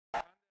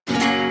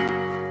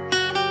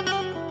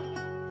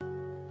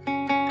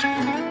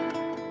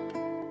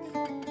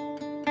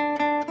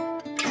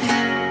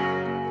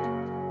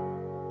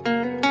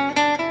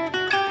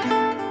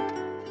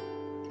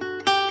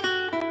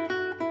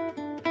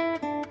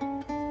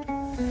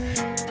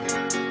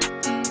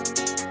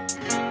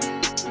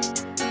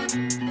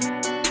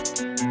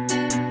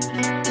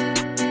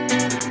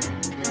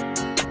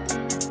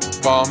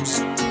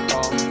Bombs,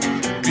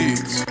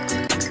 beats.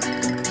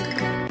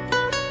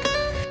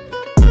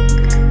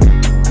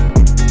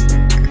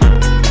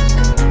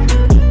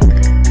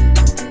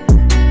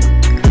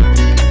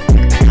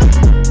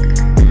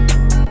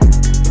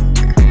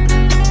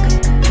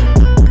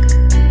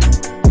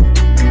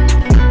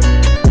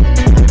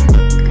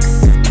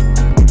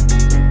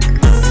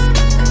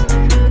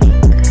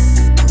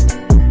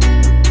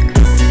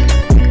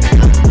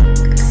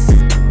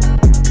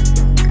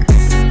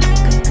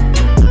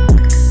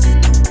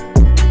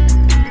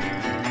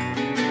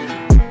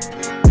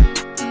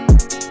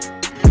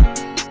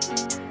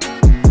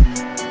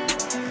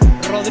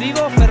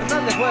 Rodrigo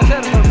Fernández puede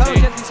ser, dorsal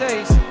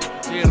 86.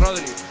 Sí,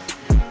 Rodri.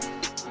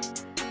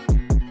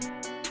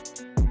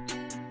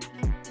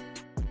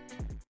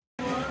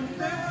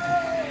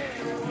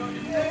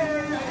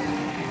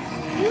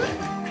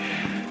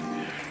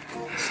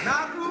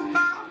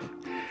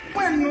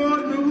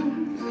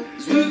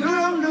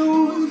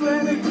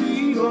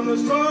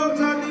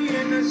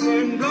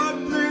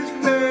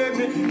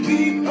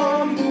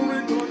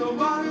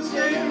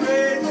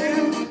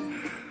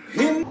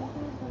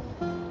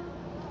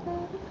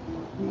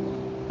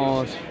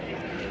 Estamos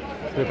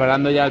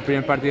preparando ya el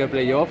primer partido de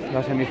playoff,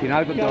 la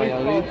semifinal contra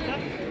Valladolid.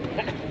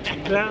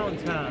 Clown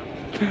time.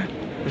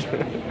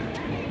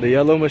 The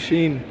yellow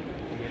machine.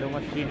 The yellow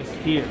machine is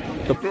here.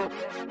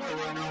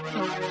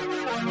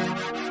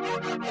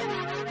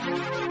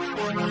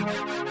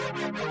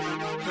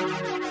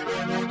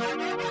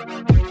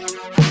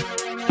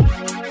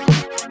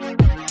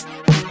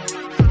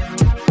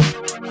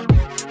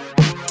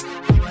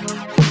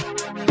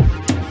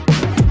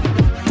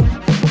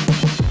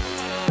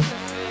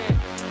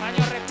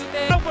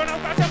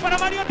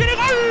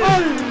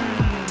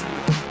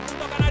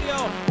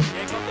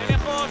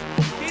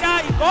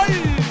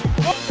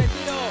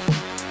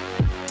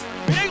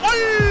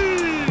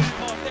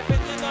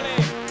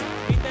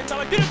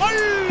 ¡Tira, gol!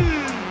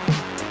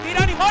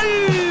 ¡Tiran y gol!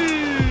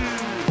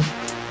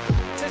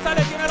 Se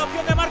sale, tiene la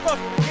opción de Marcos,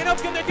 tiene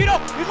opción de tiro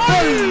y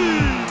gol.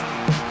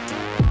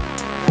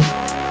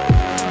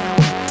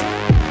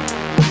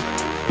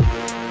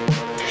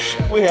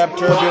 We have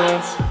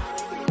turbulence.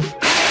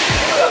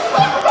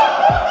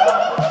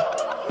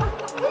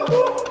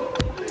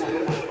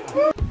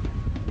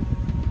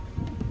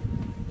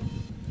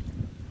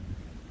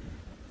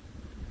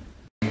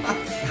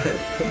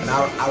 And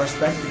I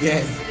respect the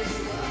game.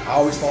 I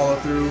always follow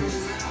through.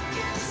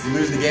 If you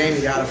lose the game,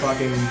 you gotta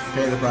fucking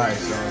pay the price.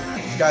 So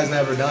this guy's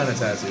never done a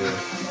tattoo,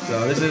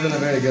 so this isn't a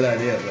very good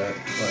idea. But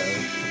whatever.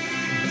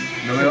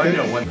 No me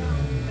baño. One.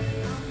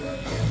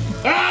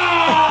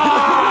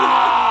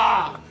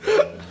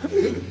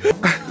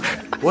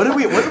 What are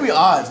we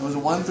odds? Was it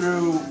 1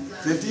 through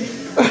 50?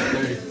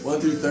 30. 1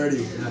 through 30.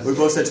 Yeah. We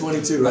both said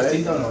 22,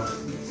 right?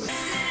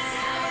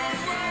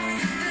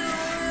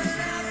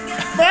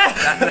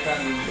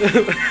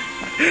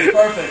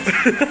 Perfect.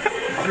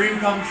 Dream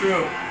come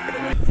true.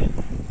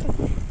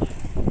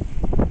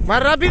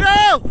 ¡Más rápido!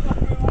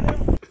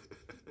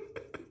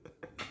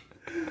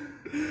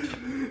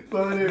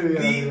 Madre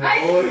mía.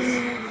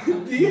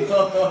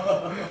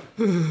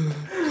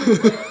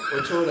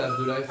 8 horas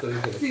dura esto,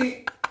 dice.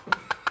 Sí.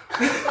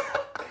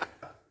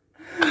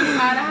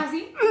 Ahora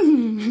así.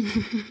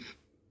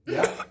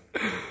 ¿Ya?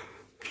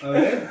 A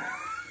ver.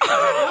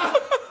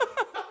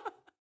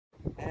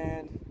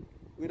 And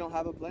we don't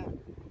have a plan.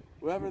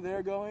 Wherever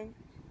they're going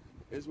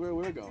is where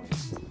we're going.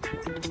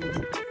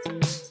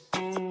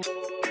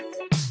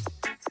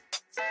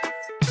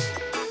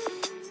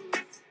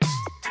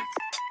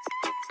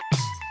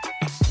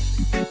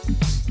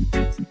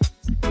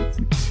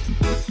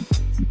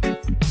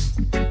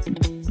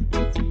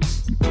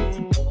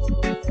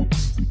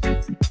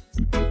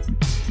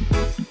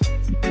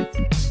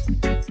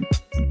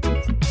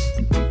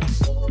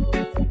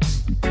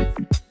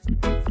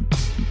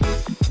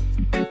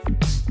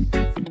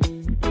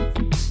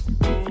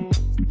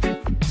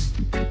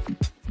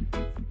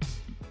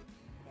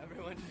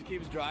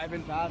 Keeps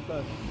driving past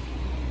us,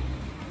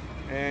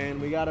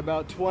 and we got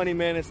about 20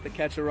 minutes to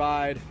catch a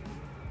ride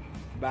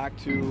back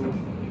to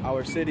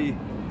our city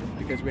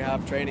because we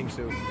have training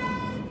soon.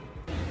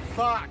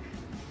 Fuck!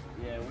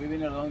 Yeah, we've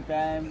been a long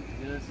time.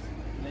 Just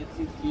let's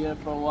sit here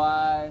for a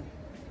while,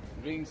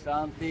 drink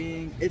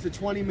something. It's a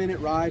 20-minute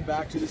ride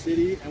back to the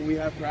city, and we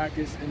have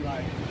practice in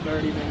like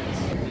 30 minutes.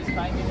 Just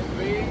 5 minutes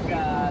drink,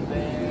 and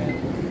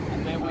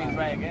then we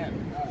try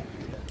again.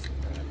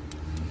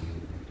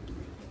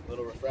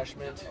 Little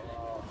refreshment,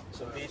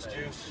 some beach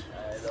juice.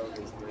 I love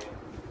this drink.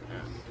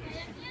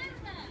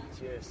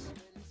 Cheers.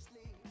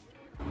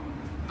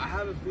 I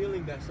have a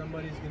feeling that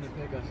somebody's gonna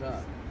pick us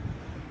up.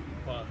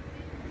 Fuck.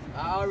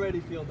 I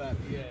already feel bad.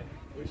 Yeah,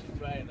 we should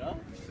try it, no?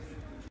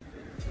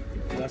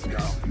 Let's go.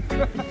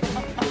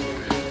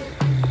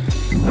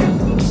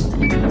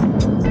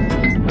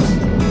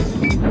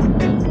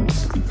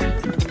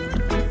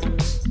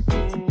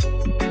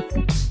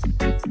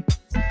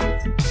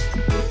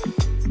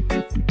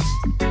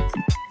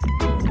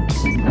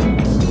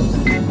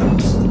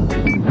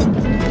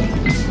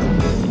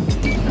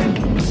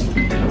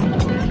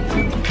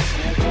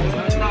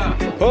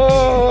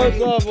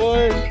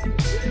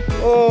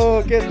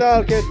 ¿Qué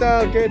tal? ¿Qué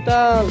tal? ¿Qué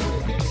tal?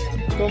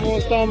 ¿Cómo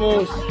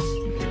estamos?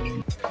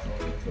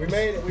 We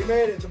made it. We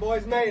made it. The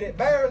boys made it.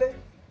 Barely.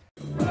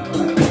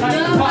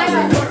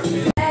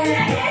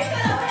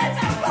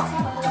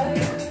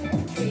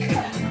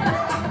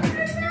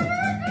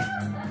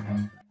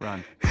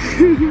 Run.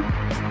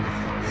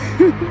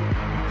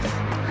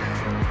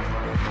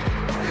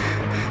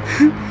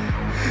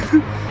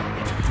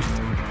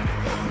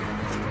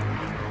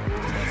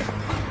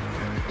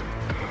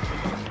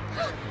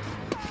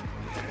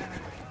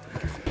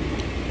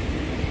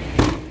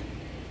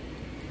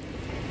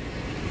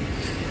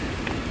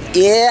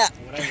 Yeah.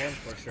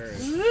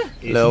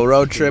 Little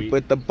road trip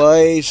with the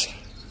boys.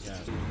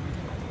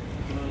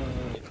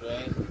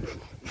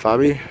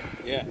 Fabi?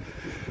 Yeah.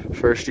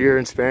 First year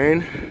in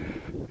Spain.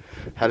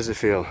 How does it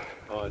feel?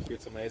 Oh, it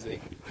feels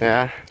amazing.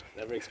 Yeah?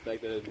 Never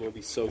expected it will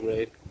be so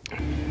great.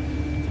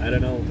 I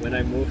don't know, when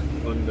I moved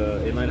on the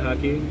inline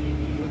hockey,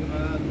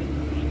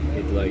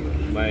 it like,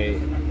 my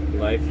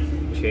life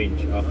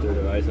changed after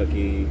the ice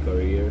hockey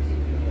career.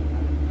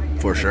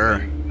 For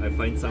sure. I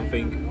find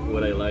something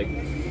what I like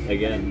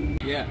again.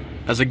 Yeah.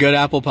 That's a good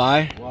apple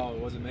pie. Wow,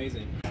 it was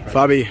amazing.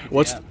 Fabi,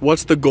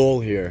 what's the goal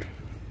here?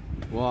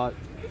 Well,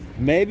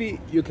 maybe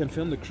you can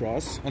film the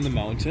cross on the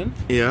mountain.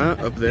 Yeah,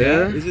 up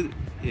there. Yeah, is it?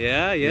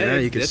 Yeah, Yeah,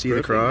 you can that's see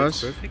perfect, the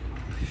cross. that's perfect.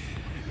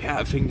 Yeah,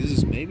 I think this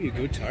is maybe a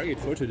good target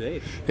for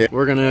today. Yeah,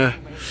 we're gonna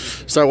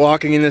start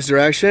walking in this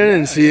direction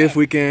and see if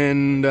we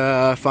can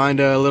find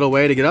a little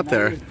way to get up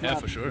there. Yeah,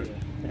 for sure.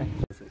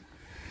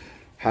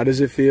 How does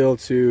it feel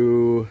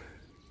to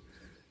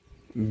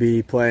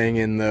be playing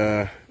in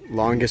the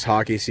longest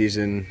hockey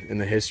season in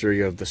the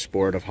history of the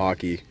sport of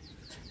hockey?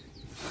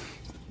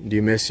 Do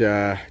you miss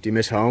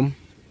home?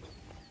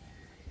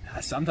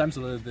 Sometimes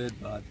a little bit,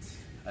 but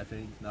I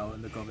think now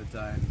in the COVID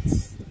time,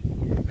 it's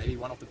maybe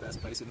one of the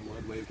best places in the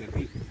world where you can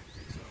be.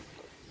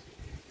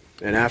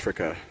 So. In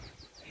Africa.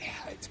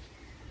 Yeah, it's...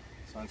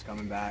 Sun's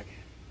coming back.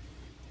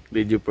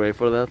 Did you pray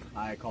for that?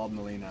 I called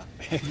Melina.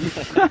 And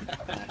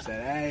I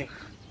said, hey,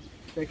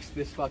 fix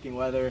this fucking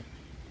weather.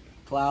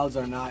 Clouds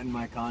are not in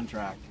my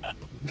contract.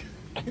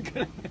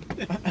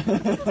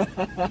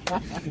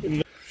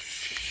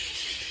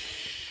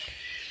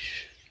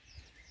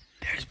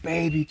 There's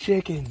baby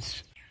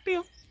chickens.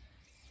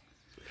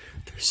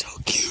 They're so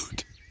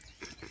cute.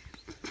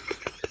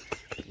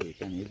 We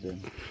can eat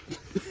them.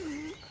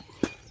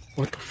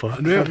 What the fuck?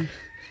 Andrea,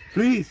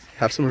 please.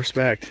 Have some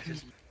respect.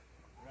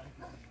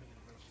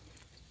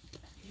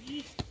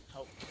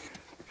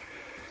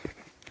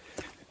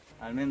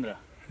 Almendra.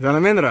 ¿Es una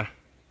almendra?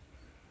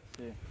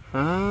 Sí.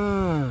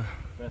 Ah.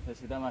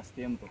 Necesita más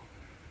tiempo.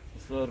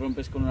 Esto lo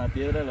rompes con una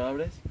piedra, lo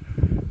abres.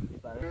 Y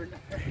para...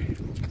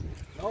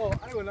 No,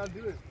 I will not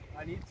do it.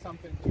 I need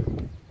something to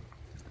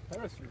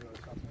parachute or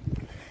something.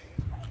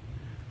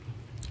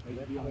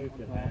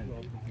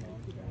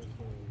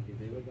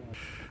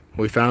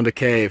 We found a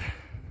cave.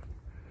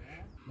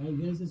 Well,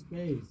 there's a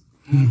space.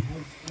 I'm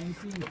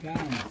seeing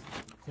cans.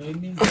 So it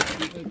means that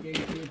people came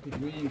here to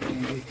drink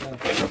and do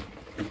stuff.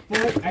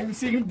 But I'm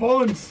seeing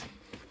bones.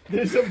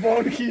 There's a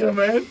bone here,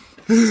 man.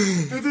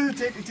 Dude,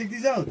 check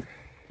this out.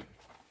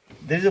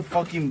 There's a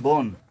fucking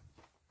bone.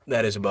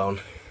 That is a bone.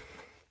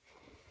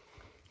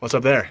 What's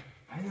up there?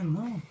 I don't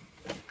know.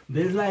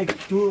 There's like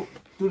two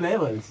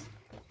levels.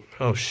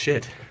 Oh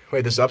shit.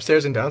 Wait, this is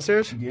upstairs and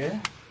downstairs? Yeah.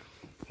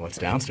 What's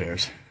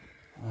downstairs?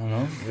 I don't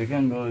know. We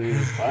can go even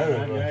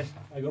farther. But...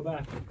 I go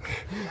back.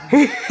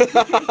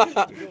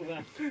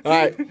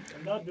 Alright.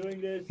 I'm not doing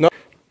this. No.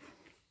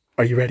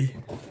 Are you ready?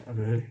 I'm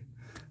ready.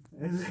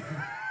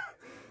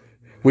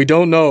 We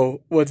don't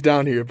know what's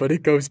down here, but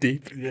it goes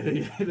deep.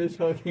 Yeah, let's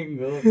fucking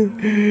go.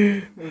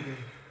 Okay.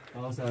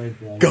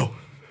 Go.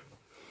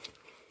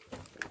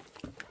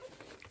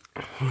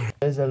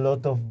 There's a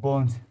lot of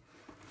bones.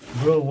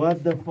 Bro,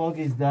 what the fuck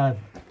is that?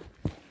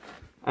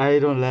 I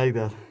don't like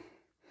that.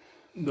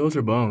 Those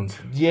are bones.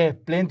 Yeah,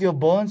 plenty of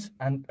bones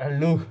and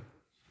look.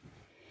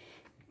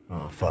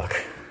 Oh, fuck.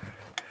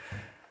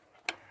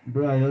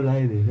 Bro, I don't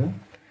like this, huh?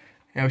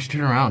 Yeah, we should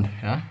turn around,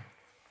 yeah?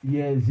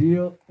 Yeah,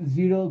 zero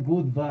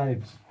good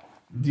vibes.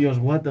 Dios,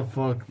 what the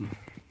fuck?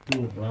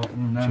 Dude,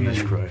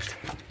 Jesus Christ.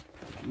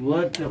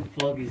 What the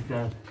fuck is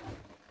that?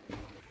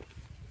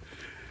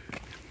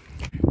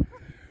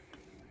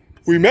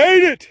 We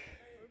made it!